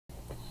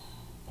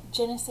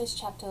Genesis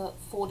chapter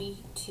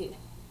 42.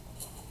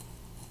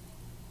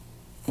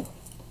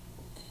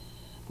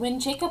 When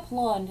Jacob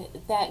learned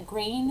that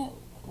grain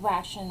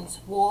rations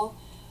were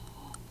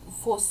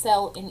for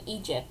sale in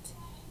Egypt,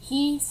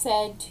 he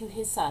said to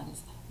his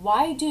sons,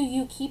 "Why do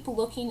you keep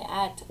looking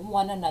at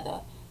one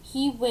another?"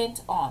 He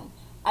went on,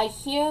 "I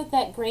hear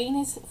that grain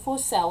is for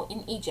sale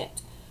in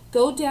Egypt.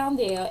 Go down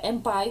there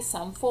and buy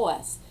some for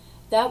us.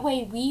 That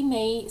way we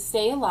may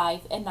stay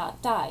alive and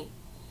not die."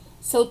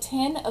 So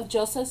 10 of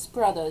Joseph's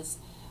brothers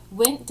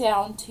went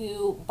down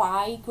to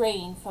buy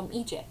grain from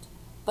Egypt.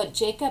 But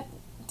Jacob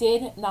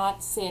did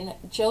not send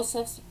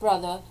Joseph's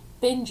brother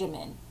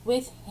Benjamin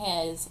with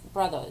his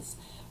brothers,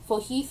 for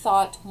he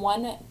thought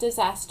one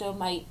disaster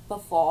might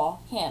befall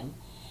him.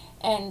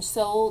 And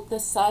so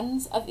the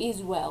sons of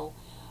Israel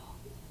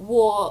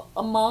were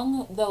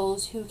among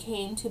those who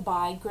came to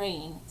buy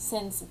grain,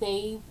 since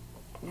there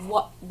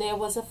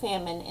was a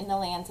famine in the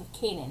lands of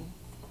Canaan.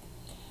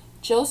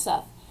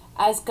 Joseph,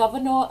 as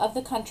governor of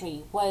the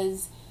country,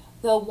 was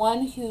the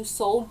one who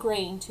sold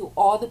grain to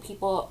all the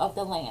people of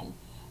the land.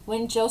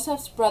 When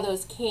Joseph's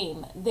brothers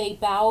came, they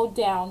bowed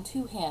down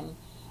to him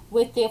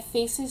with their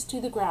faces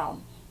to the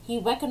ground. He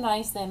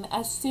recognized them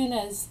as soon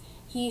as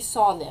he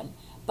saw them,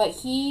 but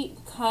he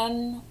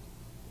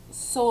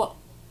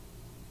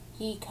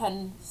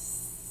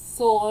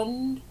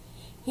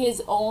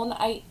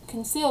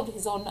concealed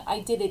his own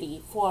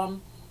identity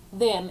from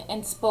them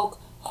and spoke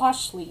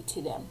harshly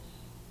to them.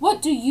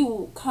 "What do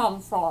you come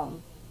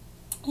from?"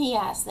 he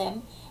asked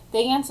them.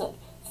 They answered,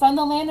 "From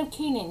the land of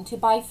Canaan to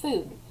buy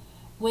food."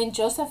 When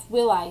Joseph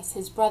realized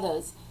his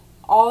brothers,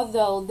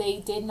 although they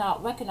did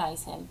not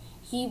recognize him,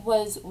 he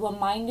was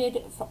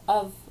reminded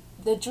of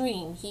the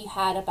dream he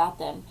had about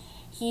them.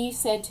 He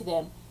said to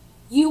them,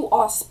 "You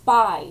are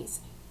spies.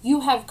 You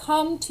have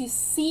come to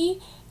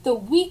see the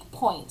weak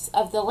points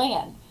of the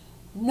land."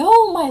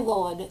 "No, my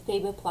lord," they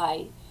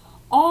replied.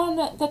 "On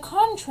the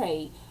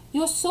contrary,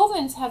 your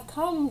servants have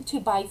come to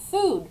buy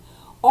food.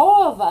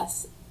 All of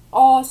us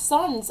are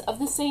sons of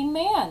the same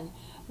man.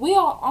 We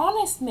are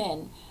honest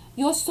men.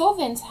 Your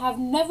servants have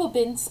never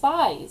been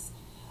spies."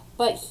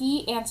 But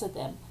he answered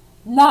them,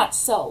 "Not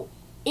so.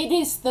 It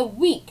is the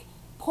weak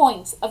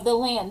points of the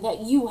land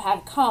that you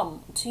have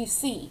come to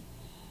see."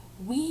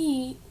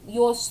 "We,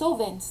 your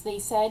servants," they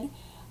said,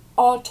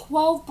 "are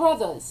 12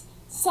 brothers,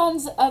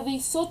 sons of a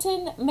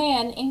certain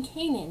man in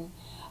Canaan.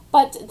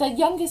 But the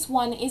youngest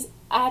one is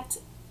at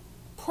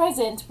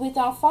present with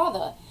our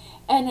father,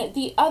 and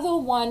the other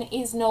one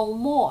is no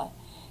more."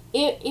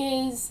 "It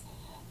is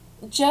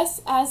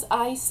just as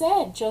I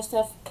said,"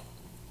 Joseph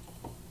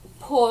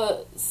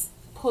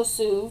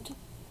pursued.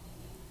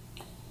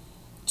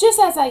 "Just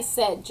as I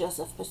said,"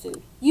 Joseph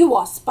pursued, "you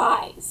are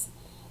spies.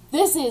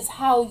 This is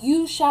how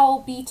you shall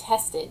be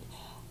tested.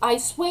 I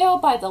swear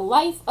by the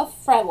life of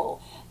Pharaoh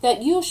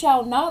that you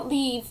shall not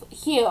leave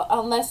here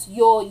unless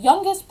your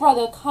youngest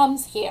brother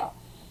comes here.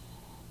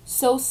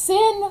 So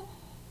send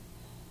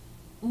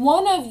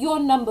one of your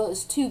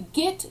numbers to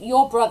get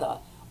your brother,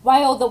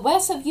 while the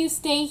rest of you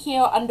stay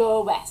here under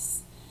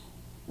arrest.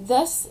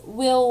 This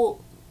will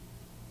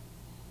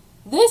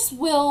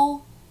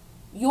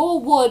your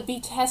word be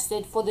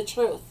tested for the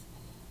truth.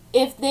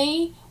 If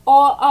they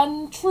are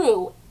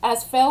untrue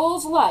as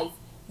Pharaoh's life,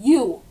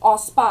 you are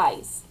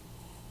spies."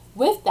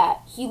 With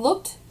that, he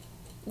locked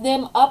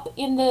them up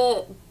in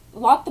the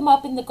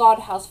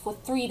guardhouse for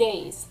 3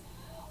 days.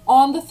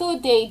 On the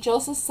 3rd day,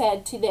 Joseph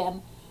said to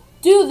them,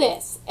 "Do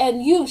this,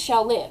 and you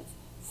shall live,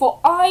 for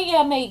I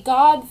am a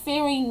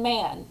God-fearing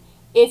man.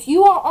 If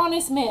you are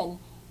honest men,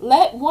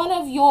 let one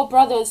of your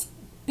brothers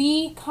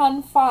be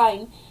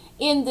confined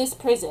in this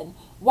prison,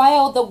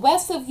 while the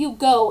rest of you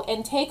go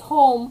and take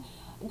home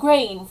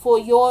grain for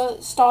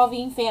your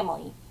starving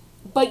family.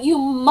 But you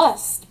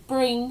must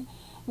bring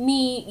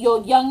me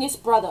your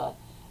youngest brother.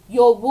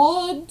 Your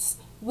words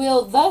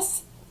will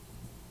thus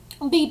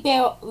be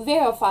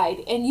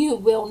verified, and you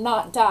will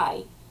not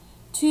die."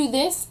 To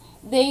this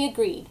they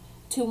agreed.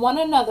 To one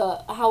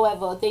another,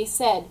 however, they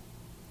said,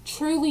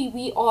 "Truly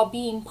we are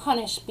being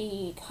punished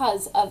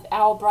because of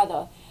our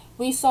brother.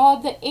 We saw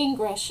the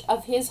anguish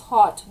of his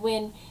heart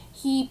when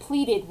he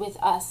pleaded with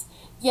us,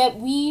 yet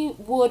we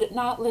would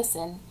not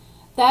listen.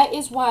 That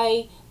is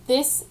why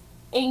this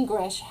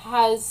anguish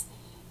has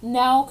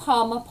now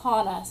come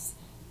upon us."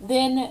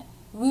 Then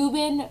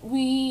Reuben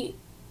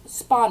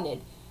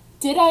responded,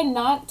 "Did I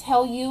not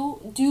tell you,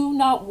 do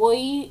not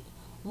worry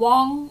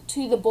wrong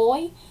to the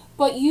boy?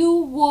 But you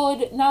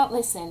would not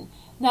listen.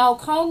 Now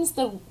comes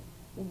the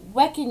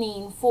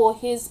reckoning for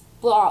his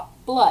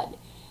blood."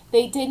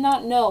 They did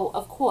not know,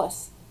 of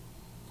course,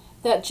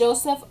 that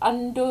Joseph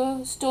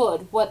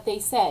understood what they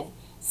said,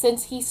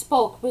 since he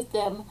spoke with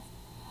them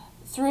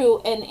through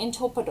an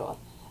interpreter.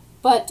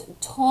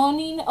 But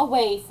turning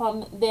away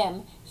from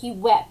them, he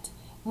wept.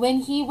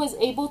 When he was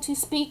able to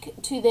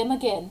speak to them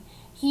again,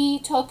 he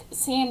took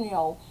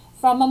Samuel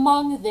from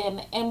among them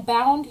and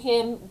bound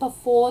him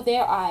before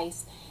their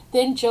eyes.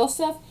 Then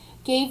Joseph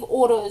gave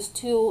orders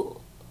to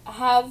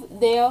have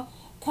their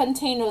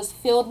containers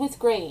filled with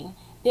grain,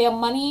 their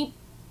money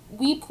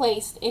we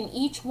placed in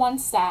each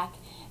one's sack,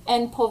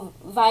 and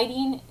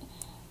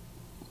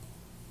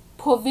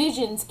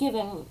provisions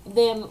given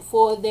them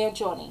for their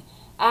journey.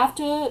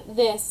 After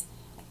this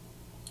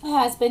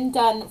has been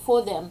done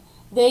for them,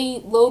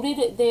 they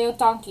loaded their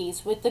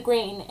donkeys with the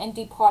grain and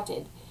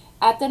departed.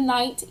 At the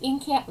night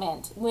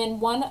encampment, when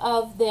one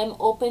of them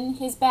opened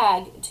his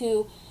bag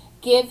to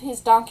give his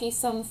donkey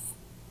some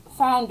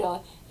founder,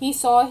 he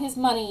saw his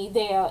money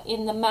there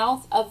in the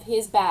mouth of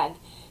his bag.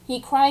 He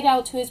cried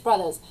out to his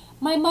brothers,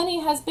 "My money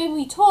has been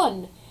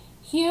returned.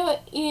 Here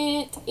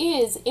it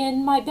is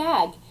in my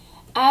bag."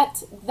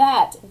 At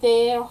that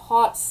their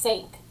hearts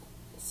sank,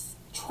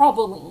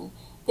 troubling.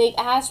 They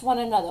asked one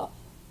another,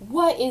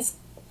 What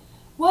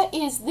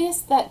is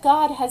this that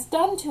God has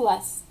done to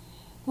us?"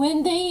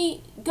 When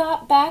they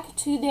got back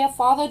to their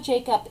father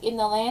Jacob in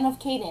the land of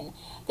Canaan,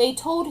 they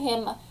told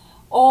him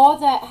all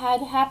that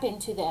had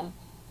happened to them.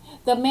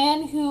 "The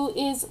man who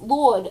is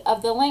Lord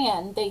of the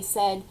land," they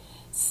said,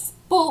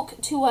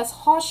 "spoke to us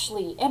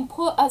harshly and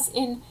put us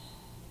in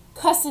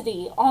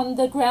custody on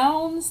the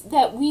grounds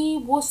that we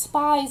were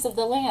spies of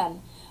the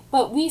land.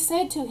 But we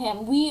said to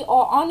him, 'We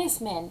are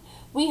honest men.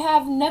 We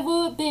have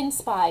never been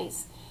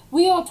spies.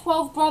 We are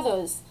 12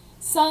 brothers,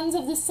 sons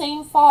of the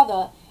same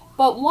father,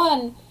 but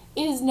one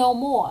is no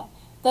more.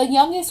 The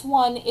youngest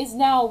one is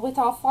now with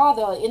our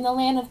father in the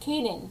land of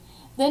Canaan.'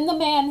 Then the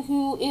man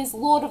who is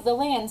Lord of the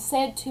land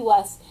said to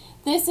us,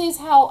 'This is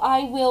how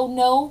I will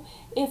know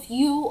if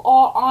you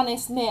are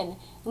honest men.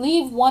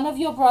 Leave one of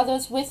your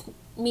brothers with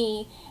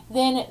me,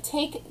 then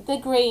take the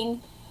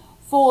grain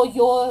for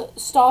your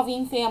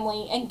starving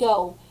family and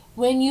go.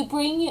 When you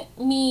bring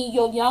me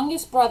your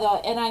youngest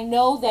brother, and I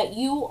know that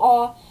you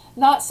are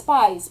not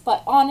spies,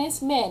 but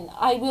honest men,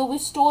 I will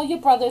restore your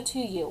brother to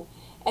you,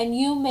 and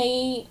you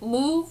may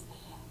move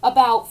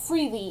about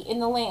freely in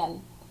the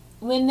land.'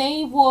 When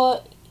they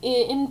were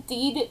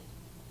emptied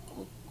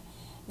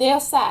their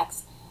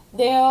sacks,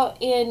 there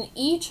in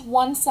each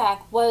one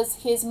sack was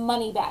his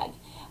money bag.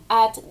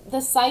 At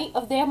the sight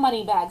of their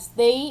money bags,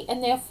 they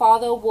and their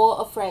father were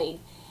afraid.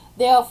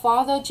 Their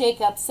father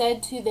Jacob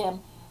said to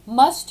them,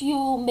 'Must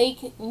you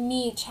make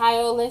me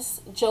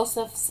childless?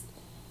 Joseph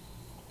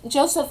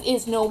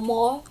is no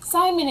more,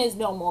 Simon is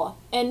no more,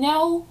 and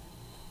now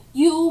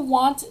you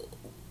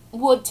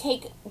would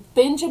take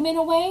Benjamin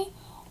away?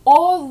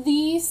 All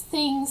these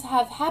things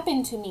have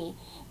happened to me.'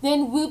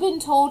 Then Reuben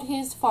told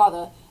his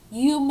father,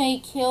 'You may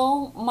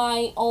kill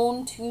my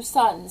own 2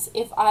 sons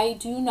if I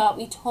do not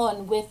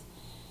return with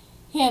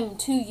him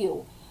to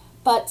you,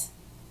 but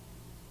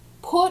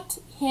put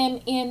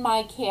him in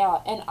my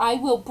care, and I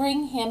will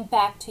bring him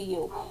back to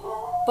you.'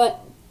 But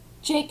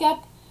Jacob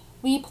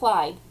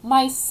replied,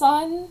 'My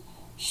son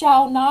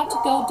shall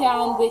not go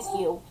down with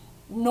you,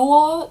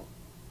 nor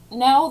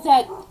now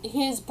that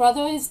his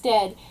brother is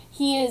dead,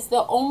 he is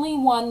the only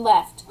one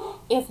left.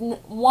 If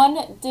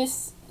one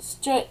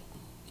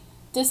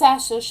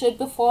disaster should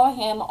befall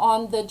him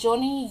on the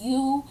journey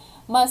you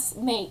must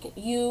make,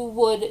 you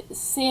would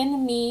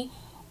send me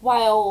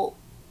while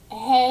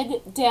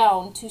head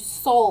down to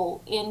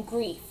Seoul in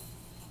grief."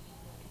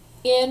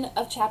 End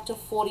of chapter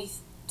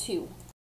 42.